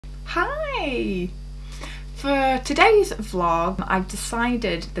Hi! For today's vlog, I've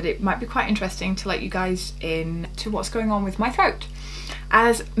decided that it might be quite interesting to let you guys in to what's going on with my throat.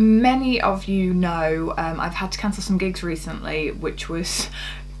 As many of you know, I've had to cancel some gigs recently, which was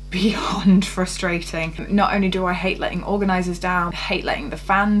beyond frustrating. Not only do I hate letting organisers down, I hate letting the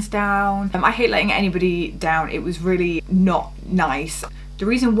fans down, I hate letting anybody down. It was really not nice. The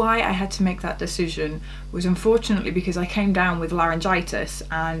reason why I had to make that decision was unfortunately because I came down with laryngitis,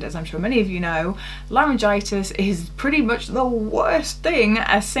 and as I'm sure many of you know, laryngitis is pretty much the worst thing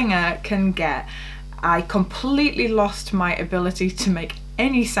a singer can get. I completely lost my ability to make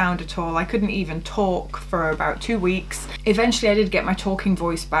any sound at all. I couldn't even talk for about 2 weeks. Eventually I did get my talking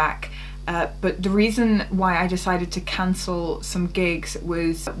voice back, but the reason why I decided to cancel some gigs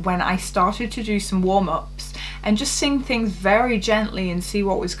was when I started to do some warm-ups and just sing things very gently and see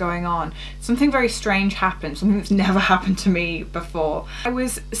what was going on. Something very strange happened, something that's never happened to me before. I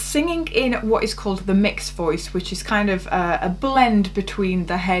was singing in what is called the mixed voice, which is kind of a blend between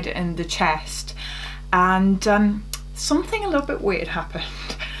the head and the chest, and something a little bit weird happened.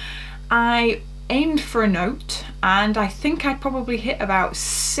 I aimed for a note and I think I probably hit about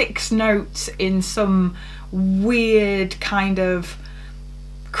 6 notes in some weird kind of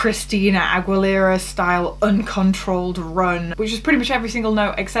Christina Aguilera style uncontrolled run, which is pretty much every single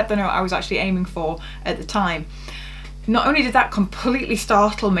note except the note I was actually aiming for at the time. Not only did that completely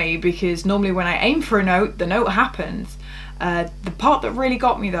startle me, because normally when I aim for a note, the note happens. The part that really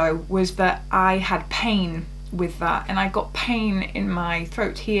got me though was that I had pain with that, and I got pain in my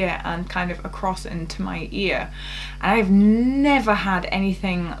throat here and kind of across into my ear, and I've never had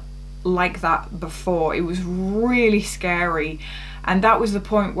anything like that before. It was really scary, and that was the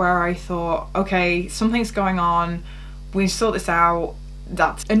point where I thought, okay, something's going on, we need to sort this out.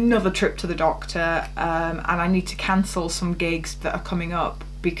 That's another trip to the doctor, and I need to cancel some gigs that are coming up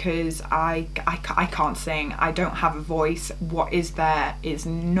because I can't sing. I don't have a voice. What is there is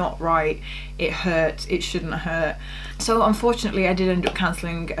not right. It hurts. It shouldn't hurt. So unfortunately I did end up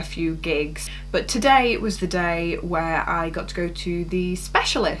cancelling a few gigs, but today was the day where I got to go to the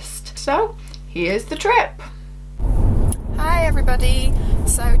specialist. So here's the trip. Hi everybody,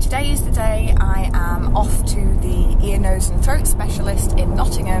 so today is the day I am off to the ear, nose and throat specialist in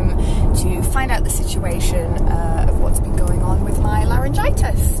Nottingham to find out the situation of what's been going on with my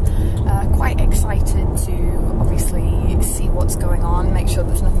laryngitis. Quite excited to obviously see what's going on, make sure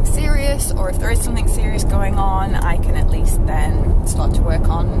there's nothing serious, or if there is something serious going on I can at least then start to work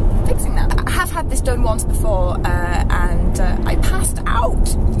on fixing that. I have had this done once before and I passed out,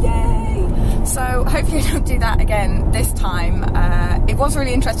 yay! So hopefully I don't do that again this time. It was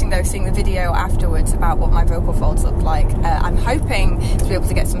really interesting though seeing the video afterwards about what my vocal folds look like. I'm hoping to be able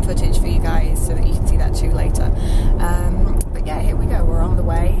to get some footage for you guys so that you can see that too later. But yeah, here we go, we're on the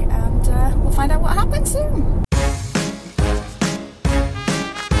way, and we'll find out what happens soon.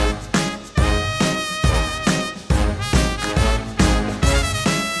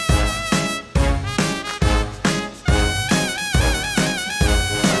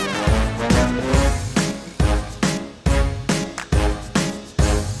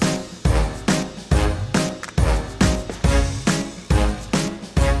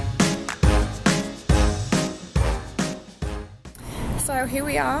 So here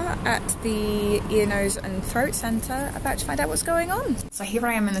we are at the ear, nose and throat centre, about to find out what's going on. So here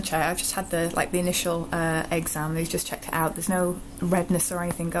I am in the chair. I've just had the initial exam. They've just checked it out. There's no redness or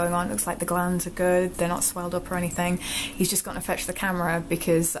anything going on. It looks like the glands are good. They're not swelled up or anything. He's just gone to fetch the camera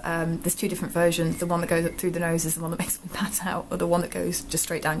because there's 2 different versions. The one that goes up through the nose is the one that makes me pass out, or the one that goes just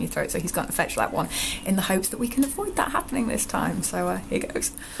straight down your throat. So he's gone to fetch that one in the hopes that we can avoid that happening this time. So here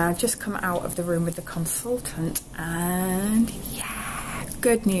goes. I've just come out of the room with the consultant, and yeah,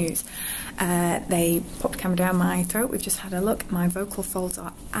 good news. They popped the camera down my throat. We've just had a look. My vocal folds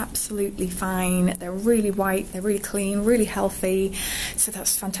are absolutely fine. They're really white, they're really clean, really healthy. So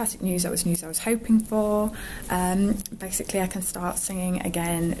that's fantastic news. That was news I was hoping for. Basically I can start singing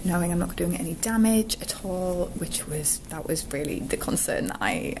again knowing I'm not doing any damage at all, that was really the concern that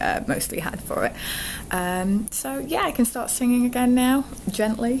I mostly had for it. So yeah, I can start singing again now,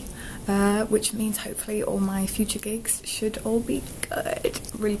 gently. Which means hopefully all my future gigs should all be good.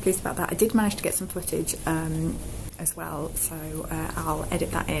 Really pleased about that. I did manage to get some footage as well, so I'll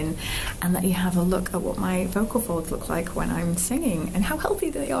edit that in and let you have a look at what my vocal folds look like when I'm singing and how healthy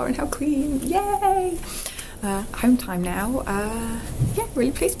they are and how clean. Yay! Home time now. Yeah,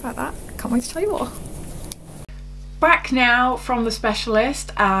 really pleased about that. Can't wait to tell you all. back now from the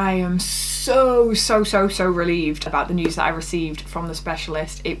specialist. I am so relieved about the news that I received from the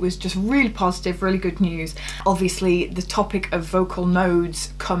specialist. It was just really positive, really good news. Obviously the topic of vocal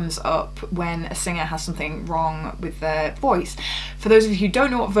nodes comes up when a singer has something wrong with their voice. For those of you who don't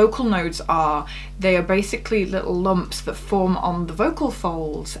know what vocal nodes are, they are basically little lumps that form on the vocal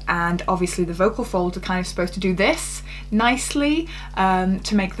folds, and obviously the vocal folds are kind of supposed to do this nicely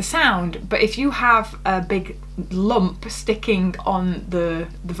to make the sound, but if you have a big lump sticking on the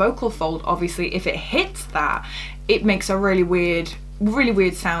vocal fold, obviously if it hits that, it makes a really weird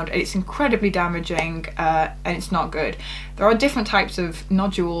sound, and it's incredibly damaging, and it's not good. There are different types of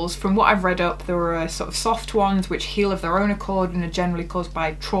nodules. From what I've read up, there are sort of soft ones which heal of their own accord and are generally caused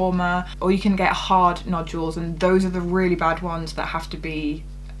by trauma, or you can get hard nodules, and those are the really bad ones that have to be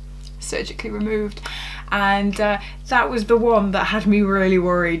surgically removed. And that was the one that had me really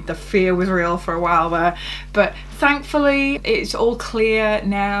worried. The fear was real for a while there, but thankfully it's all clear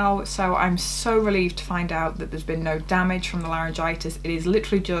now, so I'm so relieved to find out that there's been no damage from the laryngitis. It is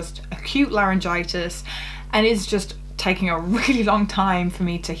literally just acute laryngitis, and it's just taking a really long time for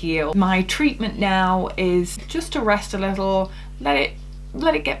me to heal. My treatment now is just to rest a little, let it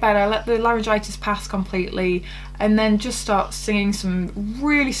get better, let the laryngitis pass completely, and then just start singing some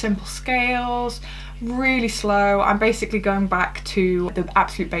really simple scales, really slow. I'm basically going back to the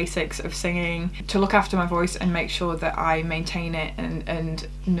absolute basics of singing to look after my voice and make sure that I maintain it and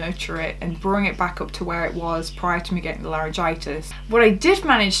nurture it and bring it back up to where it was prior to me getting the laryngitis. What I did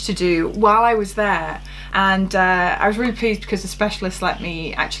manage to do while I was there, and I was really pleased because the specialist let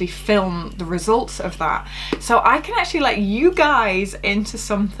me actually film the results of that, so I can actually let you guys into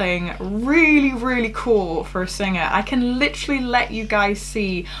something really cool for a singer. I can literally let you guys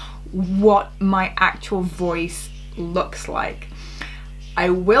see what my actual voice looks like. I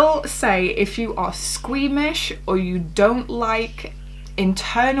will say, if you are squeamish or you don't like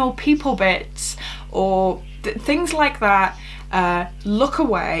internal people bits or things like that, look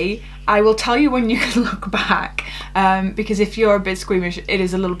away. I will tell you when you can look back, because if you're a bit squeamish, it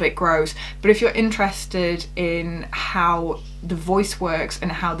is a little bit gross. But if you're interested in how the voice works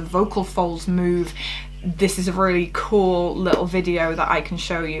and how the vocal folds move, this is a really cool little video that I can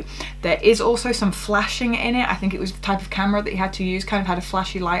show you. There is also some flashing in it. I think it was the type of camera that you had to use, kind of had a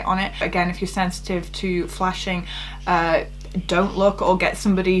flashy light on it. Again, if you're sensitive to flashing, don't look, or get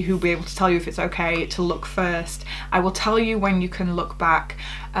somebody who'll be able to tell you if it's okay to look first. I will tell you when you can look back.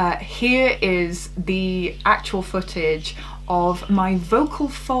 Here is the actual footage of my vocal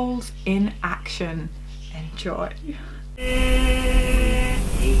folds in action. Enjoy.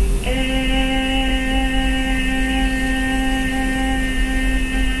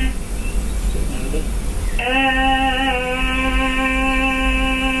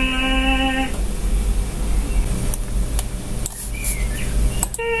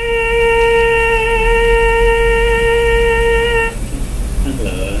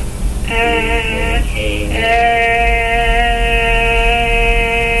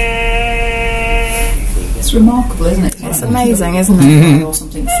 It's remarkable, isn't it? It's amazing, isn't it? Or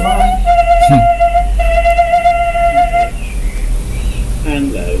something fly.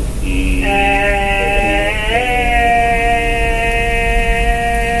 And low.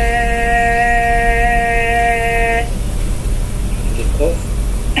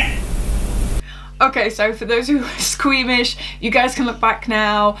 Okay, so for those who are squeamish, you guys can look back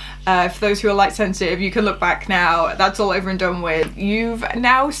now. For those who are light sensitive, you can look back now. That's all over and done with. You've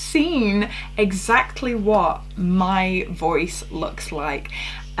now seen exactly what my voice looks like.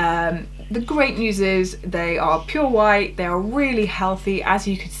 The great news is they are pure white, they are really healthy. As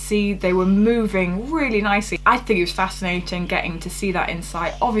you could see, they were moving really nicely. I think it was fascinating getting to see that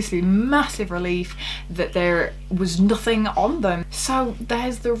insight. Obviously, massive relief that there was nothing on them. So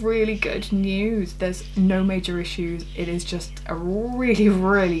there's the really good news. There's no major issues. It is just a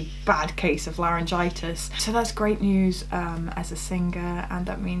really bad case of laryngitis. So that's great news as a singer, and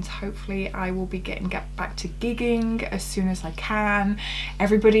that means hopefully I will be getting back to gigging as soon as I can.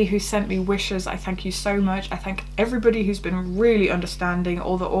 Everybody who sent me wishes, I thank you so much. I thank everybody who's been really understanding,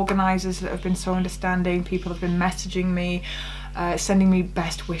 all the organisers that have been so understanding. People have been messaging me, sending me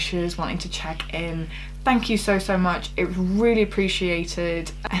best wishes, wanting to check in. Thank you so much. It was really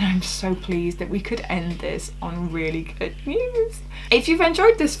appreciated, and I'm so pleased that we could end this on really good news. If you've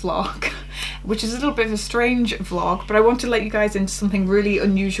enjoyed this vlog, which is a little bit of a strange vlog, but I want to let you guys into something really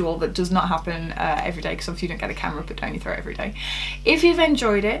unusual that does not happen every day, because obviously you don't get a camera put down your throat every day. If you've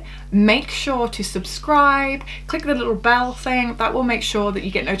enjoyed it, make sure to subscribe, click the little bell thing. That will make sure that you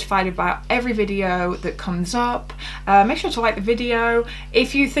get notified about every video that comes up. Make sure to like the video.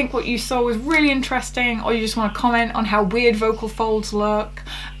 If you think what you saw was really interesting, watching, or you just want to comment on how weird vocal folds look,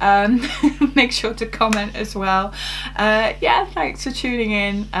 make sure to comment as well. Yeah, thanks for tuning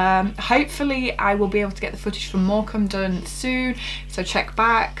in. Hopefully I will be able to get the footage from Morecambe done soon, so check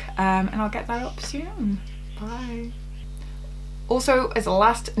back, and I'll get that up soon. Bye. Also, as a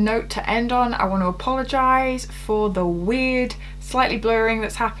last note to end on, I want to apologise for the weird, slightly blurring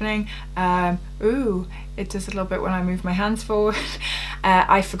that's happening. Ooh, it does a little bit when I move my hands forward.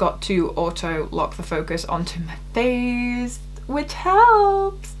 I forgot to auto lock the focus onto my face, which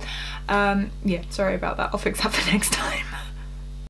helps. Yeah, sorry about that. I'll fix that for next time.